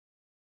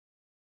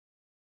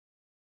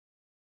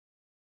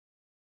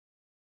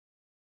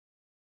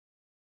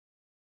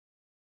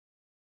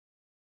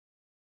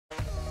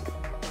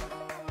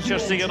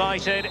Manchester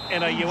United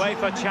in a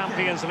UEFA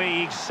Champions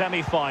League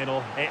semi-final.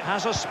 It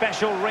has a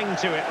special ring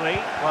to it, Lee.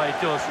 Well, it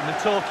does, and the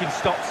talking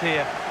stops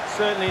here.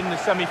 Certainly in the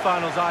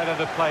semi-finals I've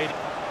ever played.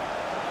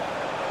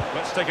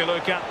 Let's take a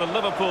look at the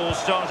Liverpool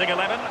starting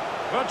 11.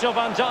 Virgil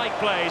van Dijk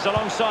plays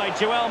alongside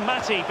Joel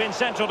Matip in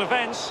central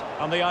defence.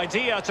 And the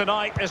idea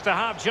tonight is to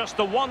have just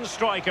the one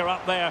striker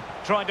up there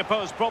trying to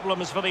pose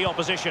problems for the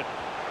opposition.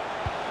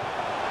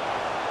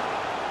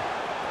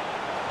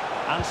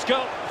 And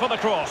scope for the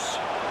cross.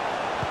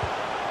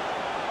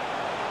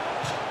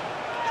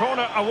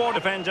 Corner award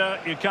defender,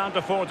 you can't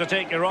afford to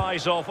take your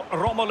eyes off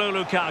Romelu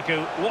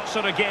Lukaku. What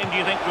sort of game do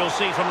you think we'll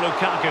see from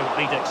Lukaku,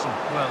 Lee Dixon?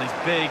 Well, he's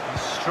big,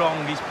 he's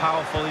strong, he's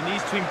powerful. He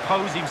needs to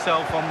impose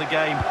himself on the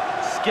game.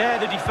 Scare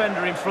the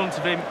defender in front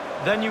of him,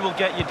 then you will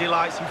get your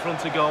delights in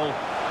front of goal.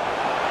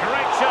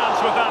 Great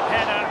chance with that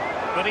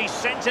header, but he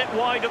sent it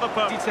wide of the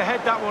post. To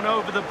head that one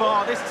over the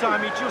bar. This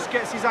time he just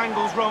gets his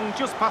angles wrong,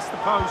 just past the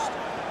post.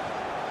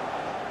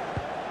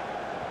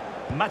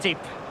 Matip.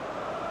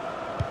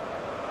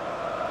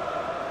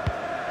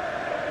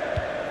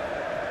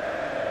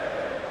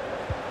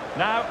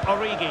 Now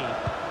Origi.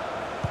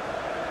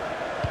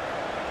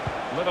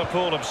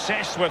 Liverpool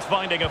obsessed with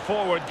finding a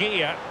forward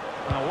gear.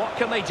 Now what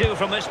can they do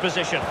from this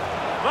position?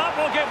 That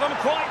will give them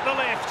quite the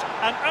lift.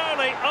 An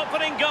early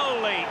opening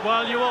goal lead.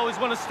 Well, you always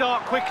want to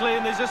start quickly,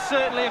 and there's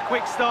certainly a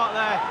quick start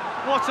there.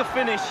 What a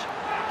finish.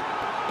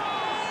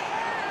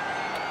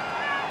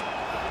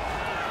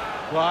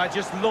 Well, I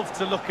just love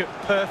to look at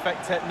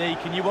perfect technique,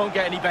 and you won't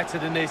get any better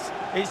than this.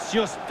 It's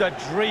just a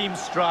dream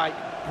strike.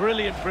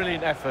 Brilliant,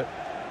 brilliant effort.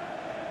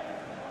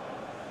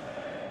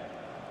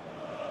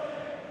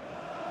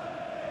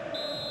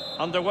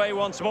 Underway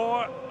once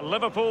more.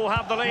 Liverpool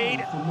have the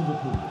lead.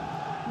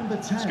 Number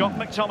 10, Scott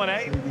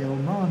McTominay.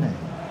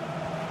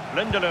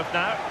 Lindelof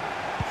now.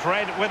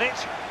 Fred with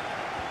it.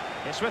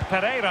 It's with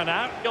Pereira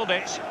now.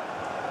 Gilditch.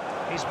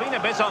 He's been a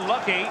bit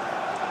unlucky.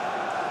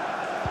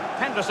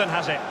 Henderson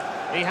has it.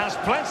 He has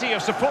plenty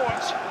of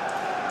support.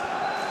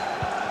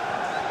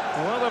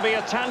 Will there be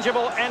a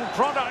tangible end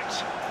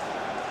product?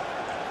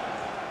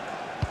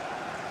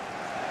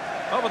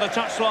 Over the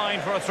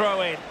touchline for a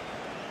throw-in.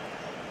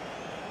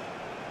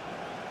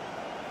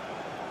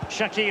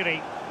 Shaqiri.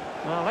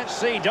 Well, let's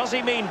see, does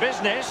he mean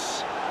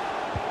business?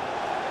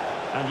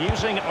 And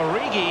using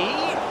Origi.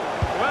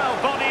 Well,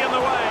 body in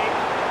the way.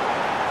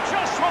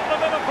 Just what the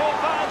Liverpool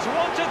fans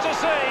wanted to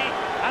see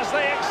as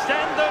they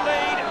extend the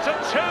lead to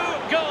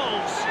 2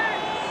 goals.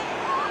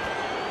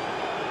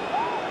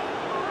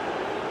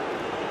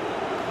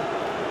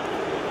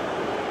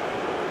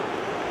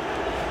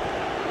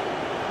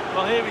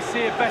 Well, here we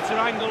see a better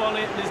angle on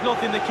it. There's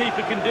nothing the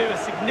keeper can do. A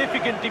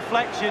significant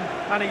deflection,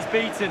 and he's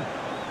beaten.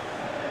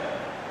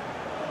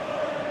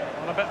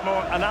 A bit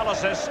more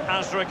analysis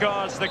as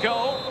regards the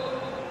goal.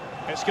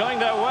 It's going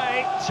their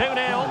way,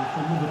 2-0.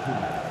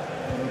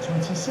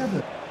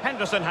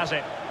 Henderson has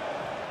it.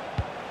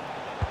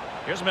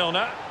 Here's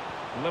Milner.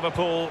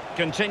 Liverpool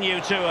continue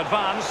to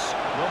advance.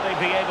 Will they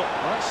be able...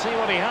 Let's see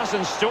what he has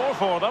in store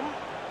for them.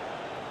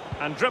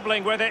 And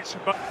dribbling with it,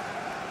 but...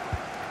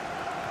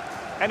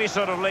 Any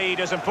sort of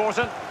lead is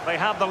important. They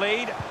have the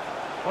lead.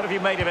 What have you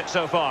made of it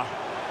so far?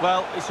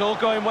 Well, it's all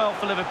going well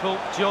for Liverpool.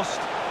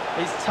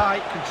 It's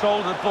tight,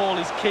 control of the ball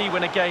is key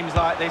when a game's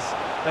like this.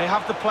 They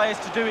have the players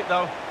to do it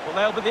though, but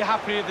they'll be the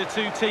happier of the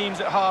two teams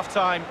at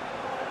half-time.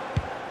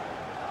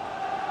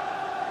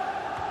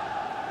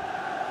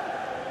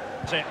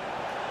 That's it.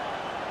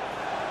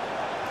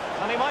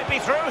 And he might be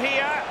through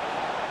here.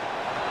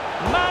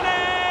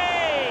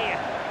 Mane!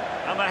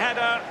 And the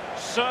header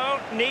so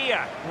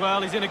near.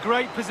 Well, he's in a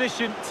great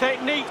position.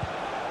 Technique.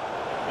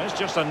 There's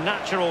just a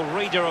natural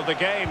reader of the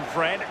game,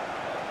 Fred.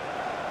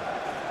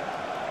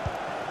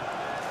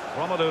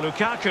 Romelu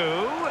Lukaku.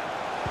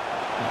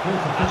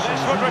 And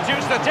this would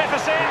reduce the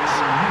deficit.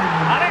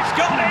 And it's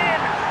gone in.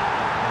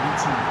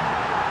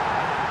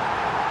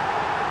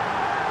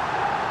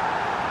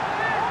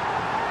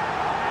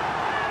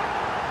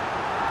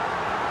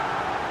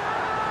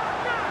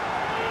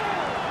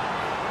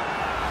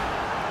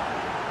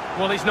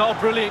 Well, it's not a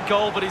brilliant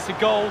goal, but it's a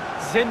goal.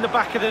 It's in the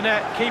back of the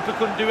net. Keeper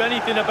couldn't do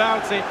anything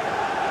about it.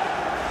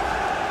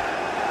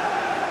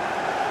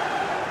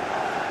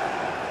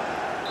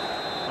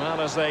 Well,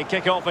 as they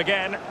kick off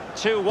again,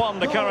 2-1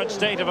 the current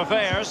state of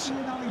affairs.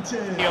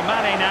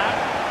 Mane now.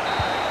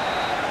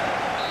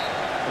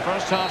 The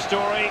first half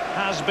story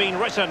has been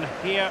written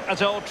here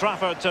at Old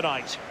Trafford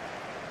tonight.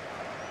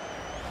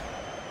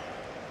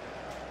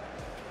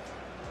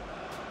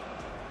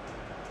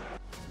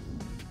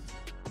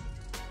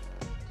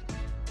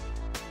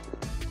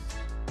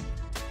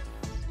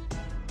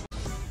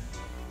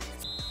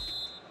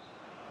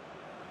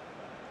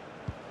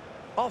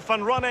 Off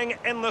and running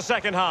in the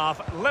second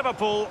half.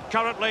 Liverpool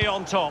currently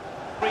on top.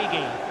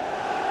 Origi.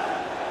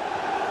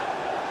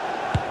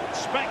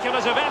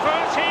 Speculative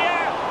effort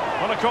here.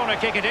 Well, a corner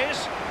kick it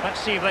is. Let's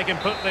see if they can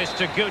put this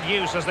to good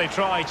use as they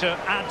try to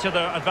add to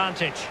their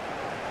advantage.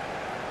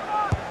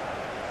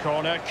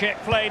 Corner kick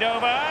played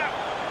over.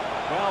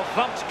 Well,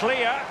 thumped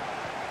clear.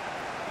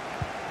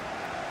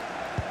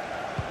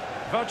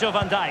 Virgil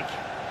van Dijk.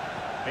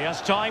 He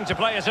has time to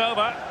play it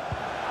over.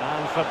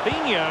 And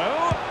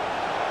Fabinho.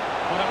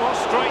 Well, it was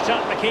straight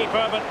at the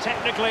keeper, but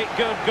technically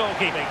good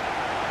goalkeeping.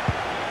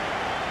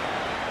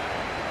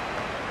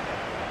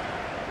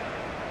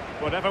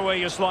 Whatever way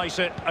you slice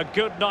it, a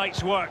good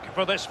night's work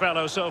for this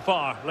fellow so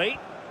far. Lee?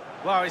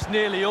 Well, it's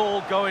nearly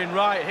all going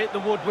right. Hit the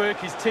woodwork,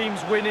 his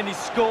team's winning, he's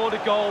scored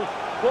a goal.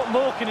 What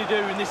more can he do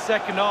in this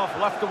second half?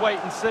 We'll have to wait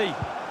and see.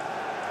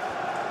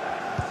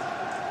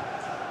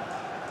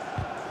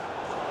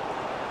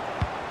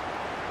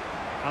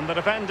 And the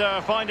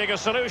defender finding a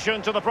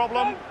solution to the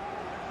problem.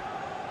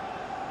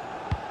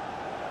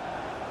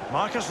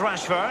 Marcus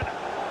Rashford.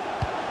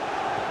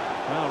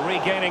 Well,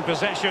 regaining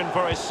possession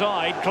for his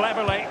side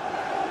cleverly.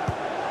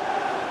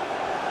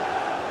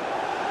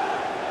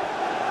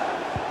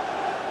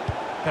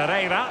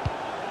 Pereira.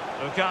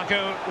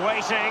 Lukaku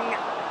waiting.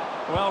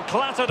 Well,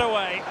 clattered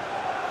away.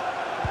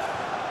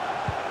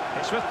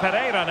 It's with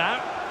Pereira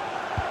now.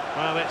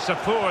 Well, it's a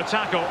poor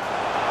tackle.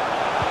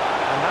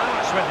 And now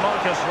it's with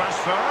Marcus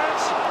Rashford.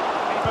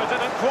 Keeper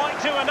didn't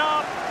quite do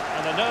enough.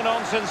 And a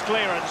no-nonsense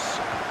clearance.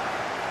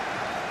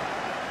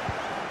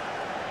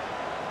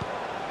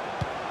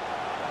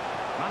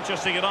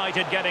 Manchester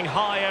United getting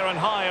higher and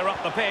higher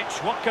up the pitch.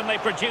 What can they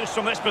produce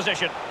from this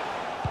position?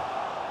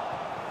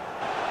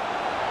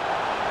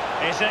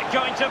 Is it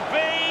going to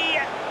be?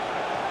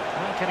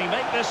 Well, can he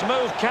make this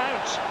move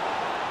count?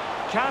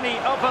 Can he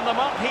open them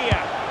up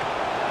here?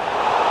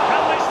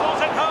 Can they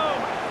slot it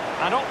home?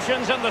 And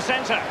options in the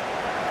centre.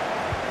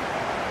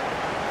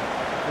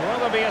 Will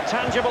there be a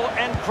tangible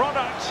end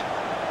product?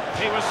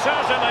 He was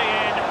certainly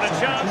in. The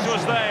chance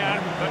was there.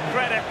 But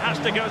credit has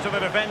to go to the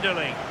defender,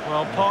 Lee.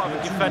 Well, part of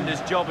the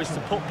defender's job is to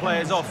put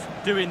players off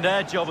doing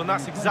their job, and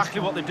that's exactly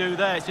what they do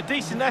there. It's a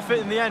decent effort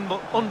in the end,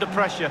 but under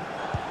pressure.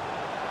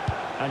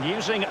 And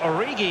using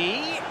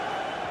Origi.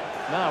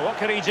 Now, what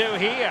can he do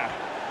here?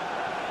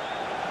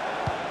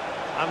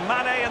 And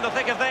Mane in the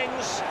thick of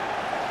things.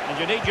 And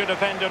you need your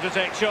defender to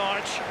take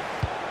charge.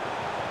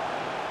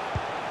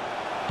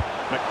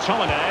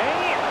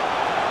 McTominay.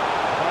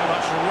 Very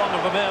much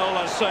run-of-the-mill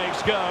as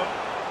saves go.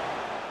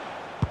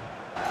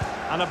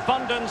 An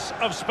abundance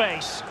of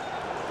space.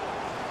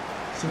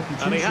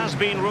 And he has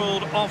been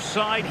ruled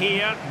offside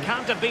here.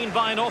 Can't have been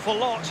by an awful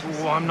lot.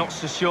 Oh, I'm not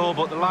so sure,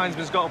 but the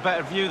linesman's got a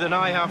better view than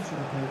I have.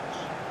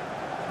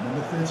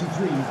 Number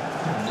 33,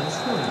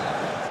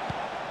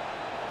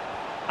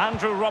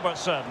 Andrew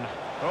Robertson.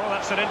 Oh,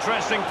 that's an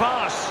interesting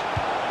pass.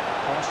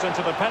 Crossed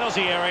into the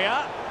penalty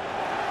area.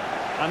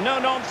 A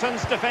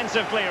no-nonsense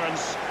defensive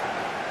clearance.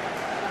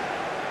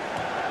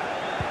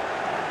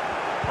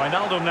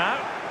 Wijnaldum now.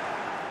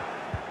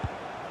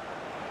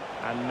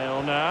 And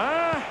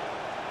Milner.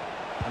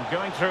 And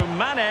going through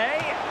Mane.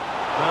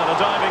 Well, a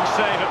diving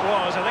save it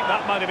was. I think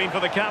that might have been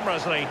for the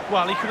cameras, Lee.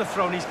 Well, he could have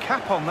thrown his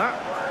cap on that.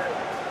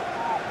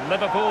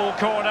 Liverpool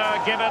corner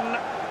given.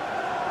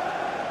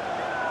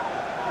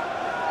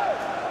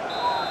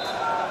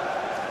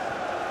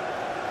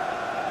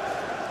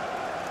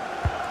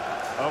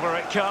 Over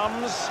it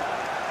comes.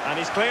 And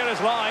he's clear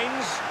as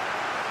lines.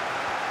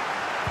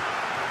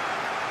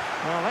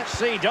 Well, let's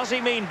see. Does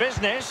he mean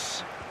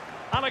business?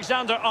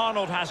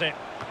 Alexander-Arnold has it.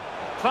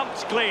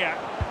 Thumped clear.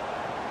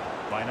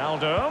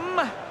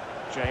 Wijnaldum.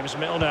 James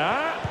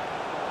Milner.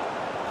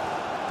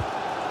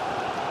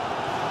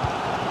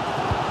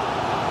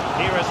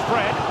 Here is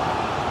Fred.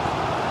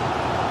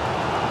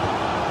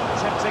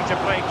 Attempting to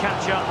play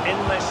catch-up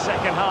in this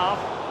second half.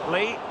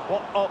 Lee,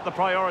 what ought the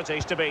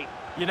priorities to be?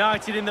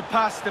 United in the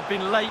past have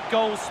been late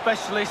goal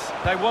specialists.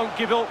 They won't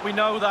give up, we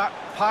know that.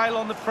 Pile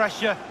on the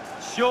pressure.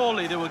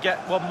 Surely they will get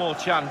one more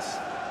chance.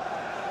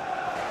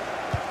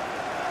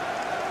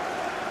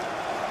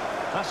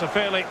 That's a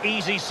fairly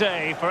easy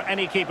save for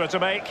any keeper to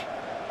make.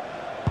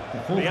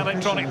 The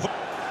electronic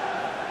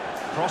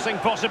crossing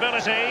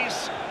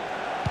possibilities.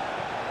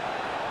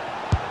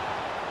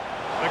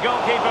 The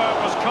goalkeeper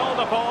was called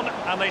upon,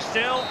 and they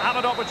still have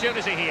an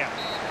opportunity here.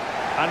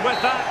 And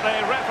with that,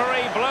 the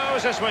referee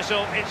blows his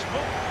whistle. It's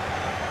full.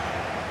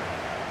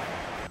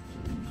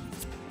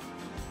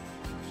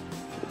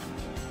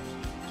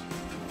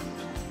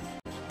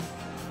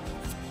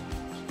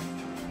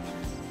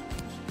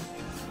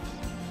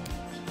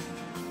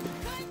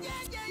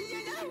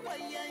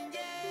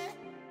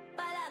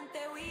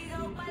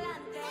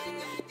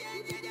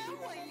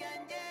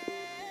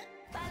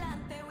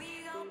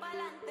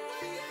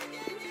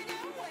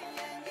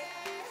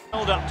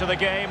 Up to the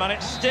game, and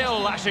it's still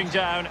lashing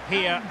down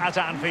here at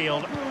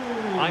Anfield.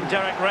 I'm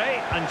Derek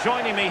Ray, and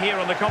joining me here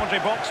on the commentary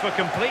box for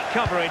complete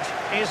coverage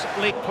is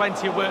Lee.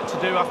 Plenty of work to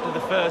do after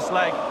the first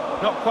leg.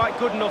 Not quite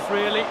good enough,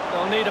 really.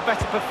 They'll need a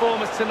better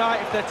performance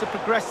tonight if they're to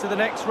progress to the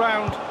next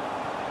round.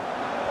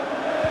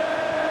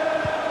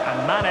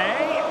 And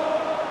Mane.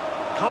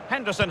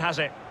 Henderson has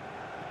it.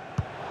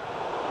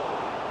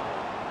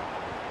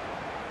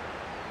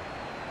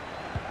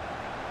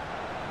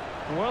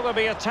 Will there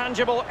be a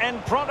tangible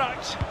end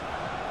product?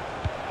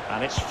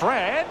 And it's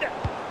Fred.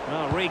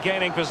 Well,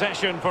 regaining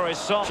possession for his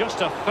son.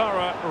 Just a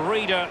thorough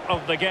reader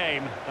of the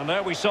game. And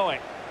there we saw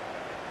it.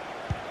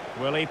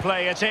 Will he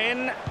play it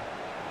in?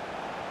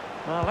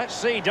 Well, let's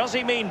see. Does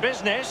he mean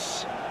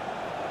business?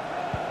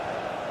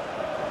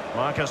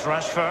 Marcus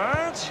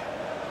Rashford.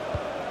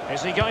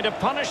 Is he going to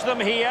punish them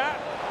here?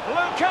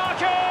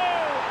 Lukaku!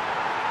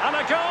 And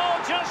a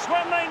goal just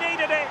when they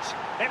needed it.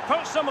 It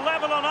puts them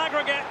level on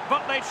aggregate,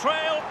 but they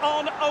trail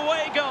on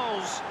away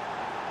goals.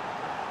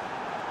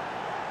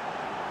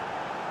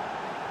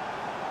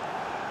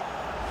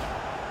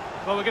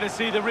 Well, we're going to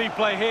see the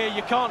replay here.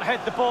 You can't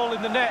head the ball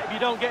in the net if you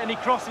don't get any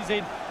crosses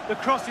in. The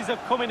crosses are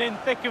coming in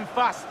thick and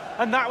fast,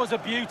 and that was a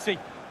beauty.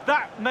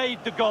 That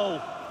made the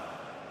goal.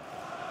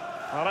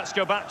 Well, let's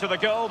go back to the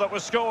goal that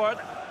was scored.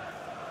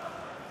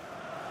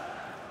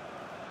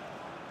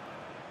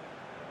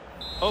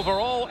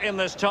 Overall, in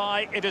this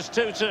tie, it is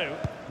 2-2.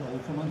 Goal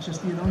for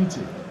Manchester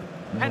United.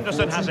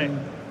 Henderson has it.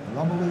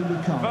 Romelu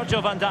Lukaku.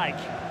 Virgil van Dijk.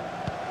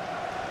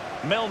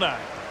 Milner.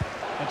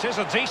 It is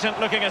a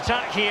decent-looking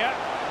attack here.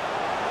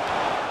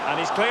 And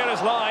he's clear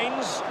as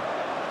lines.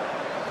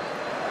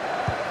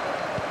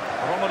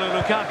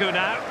 Romelu Lukaku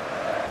now.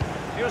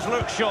 Here's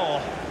Luke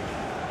Shaw.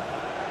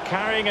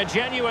 Carrying a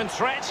genuine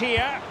threat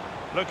here.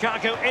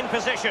 Lukaku in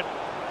position.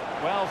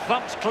 Well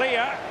thumped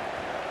clear.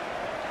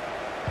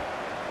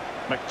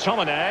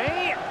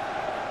 McTominay.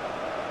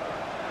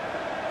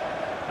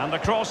 And the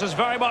cross is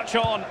very much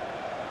on.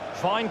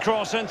 Fine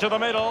cross into the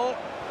middle.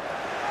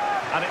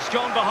 And it's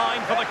gone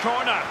behind for the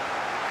corner.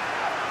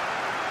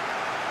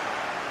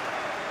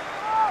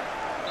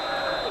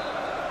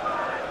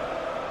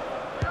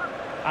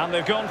 And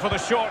they've gone for the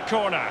short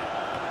corner.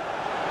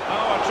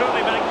 Oh, a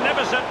truly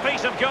magnificent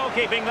piece of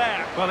goalkeeping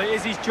there. Well, it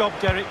is his job,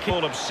 Derek.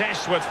 All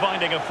obsessed with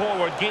finding a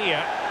forward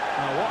gear.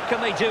 Now, what can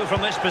they do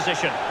from this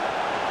position?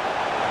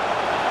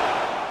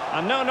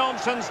 And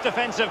no-nonsense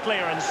defensive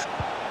clearance.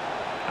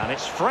 And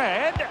it's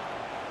Fred.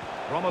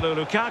 Romelu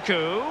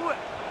Lukaku.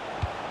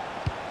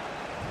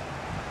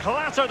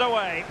 Clattered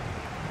away.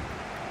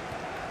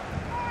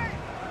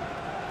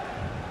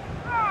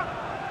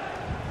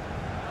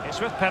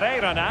 It's with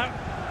Pereira now.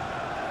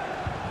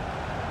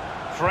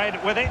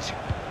 Fred with it.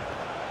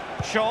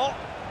 Shaw.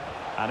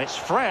 And it's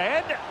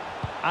Fred.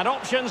 And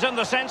options in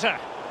the centre.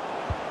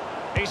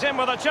 He's in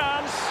with a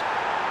chance.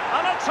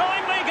 And a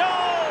timely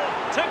goal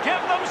to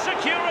give them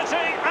security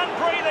and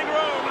breathing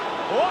room.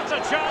 What a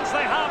chance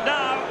they have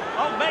now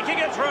of making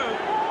it through.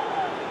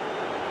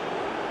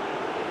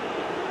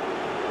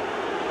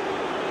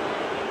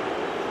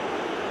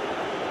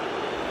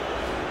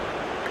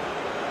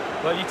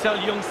 Well, you tell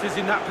youngsters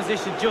in that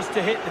position just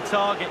to hit the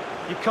target.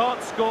 You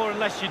can't score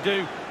unless you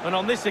do. And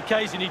on this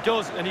occasion, he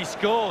does, and he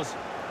scores.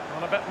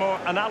 Well, a bit more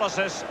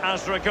analysis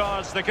as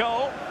regards the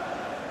goal.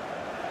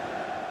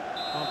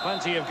 Well,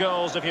 plenty of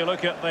goals if you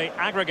look at the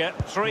aggregate.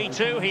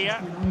 3-2 here.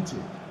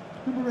 United.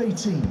 Number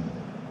 18,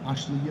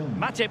 Ashley Young.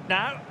 Matip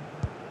now.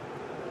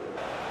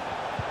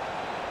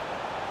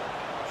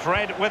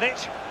 Fred with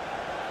it.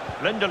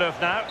 Lindelöf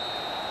now.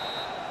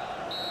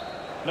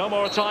 No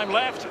more time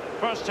left.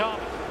 First half.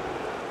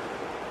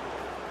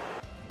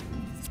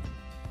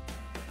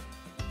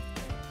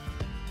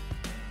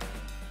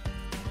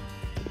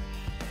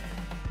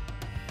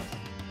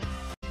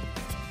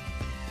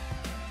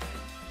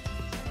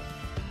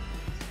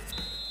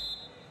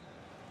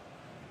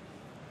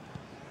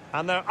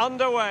 And they're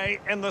underway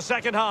in the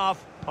second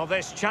half of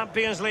this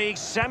Champions League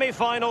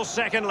semi-final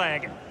second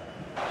leg.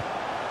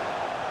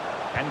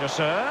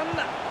 Henderson.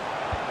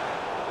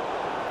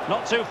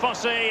 Not too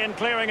fussy in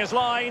clearing his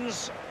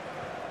lines.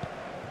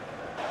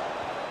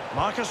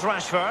 Marcus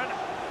Rashford.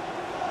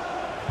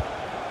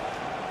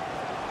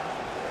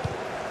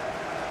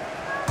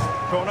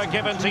 Corner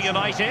given to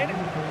United.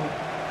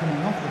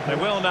 They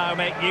will now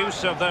make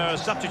use of their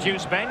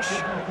substitutes bench.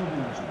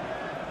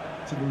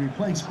 To be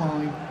replaced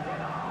by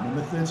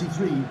number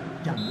 33,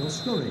 Daniel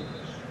Sturridge.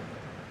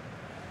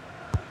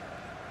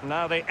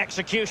 Now the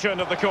execution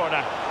of the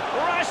corner.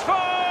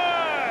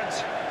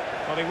 Rashford!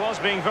 Well, he was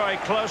being very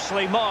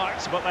closely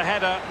marked, but the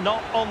header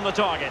not on the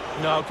target.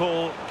 No.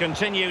 Liverpool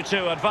continue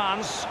to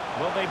advance.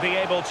 Will they be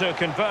able to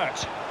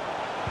convert?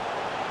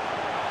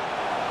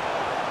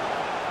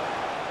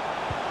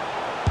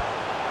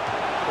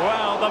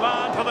 Well, the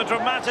man for the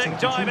dramatic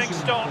diving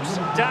stops,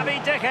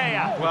 David De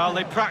Gea. Well,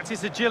 they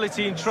practice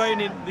agility in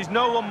training. There's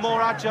no one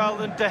more agile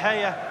than De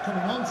Gea.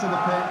 Coming onto the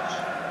pitch,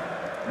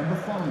 number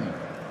 5,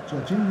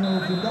 Jorginho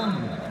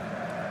Wijnaldum.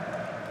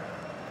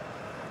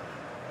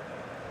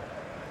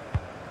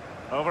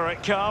 Over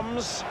it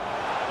comes.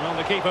 Well,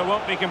 the keeper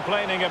won't be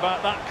complaining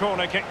about that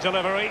corner kick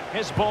delivery.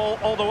 His ball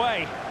all the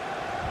way.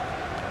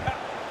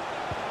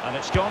 And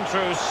it's gone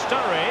through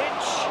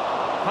Sturridge.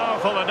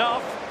 Powerful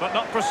enough, but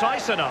not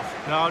precise enough.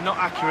 No, not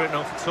accurate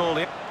enough at all.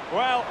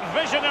 Well,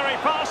 visionary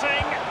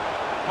passing.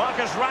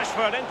 Marcus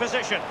Rashford in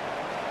position.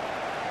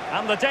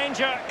 And the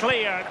danger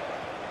cleared.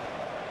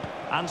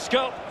 And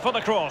scope for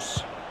the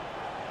cross.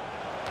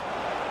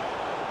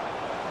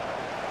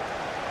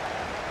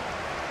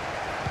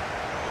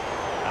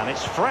 And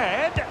it's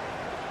Fred.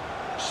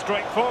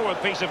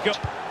 Straightforward piece of good.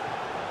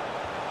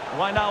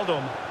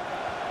 Wijnaldum.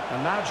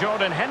 And now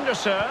Jordan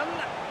Henderson.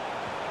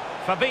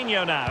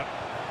 Fabinho now.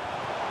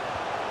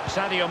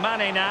 Sadio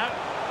Mane now.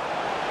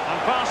 And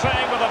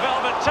passing with a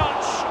velvet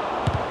touch.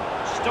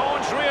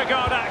 Staunch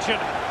rearguard action.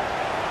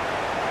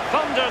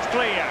 Thundered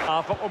clear.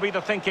 What will be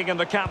the thinking in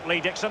the camp, Lee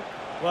Dixon?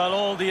 Well,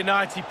 all the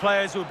United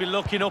players will be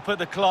looking up at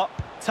the clock.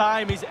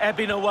 Time is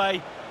ebbing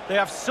away. They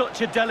have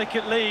such a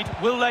delicate lead.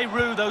 Will they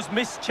rue those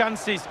missed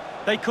chances?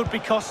 They could be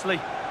costly.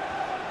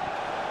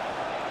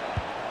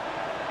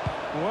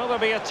 Will there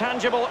be a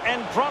tangible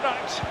end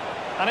product?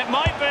 And it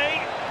might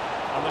be.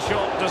 And the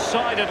shot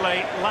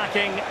decidedly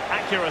lacking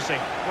accuracy.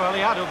 Well,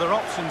 he had other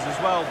options as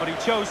well, but he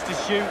chose to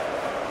shoot.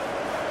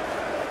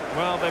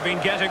 Well, they've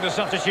been getting the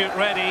substitute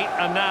ready,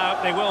 and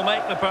now they will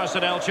make the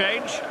personnel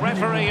change.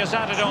 Referee has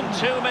added on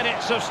 2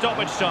 minutes of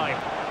stoppage time.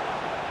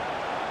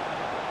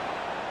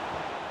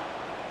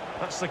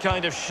 That's the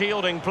kind of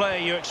shielding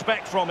play you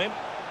expect from him.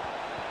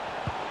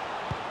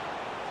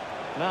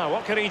 Now,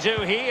 what can he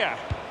do here?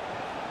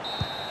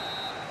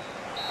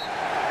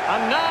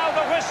 And now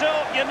the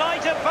whistle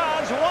United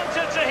fans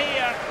wanted to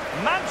hear.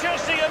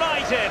 Manchester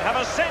United have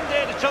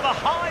ascended to the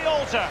high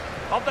altar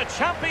of the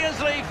Champions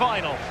League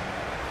final.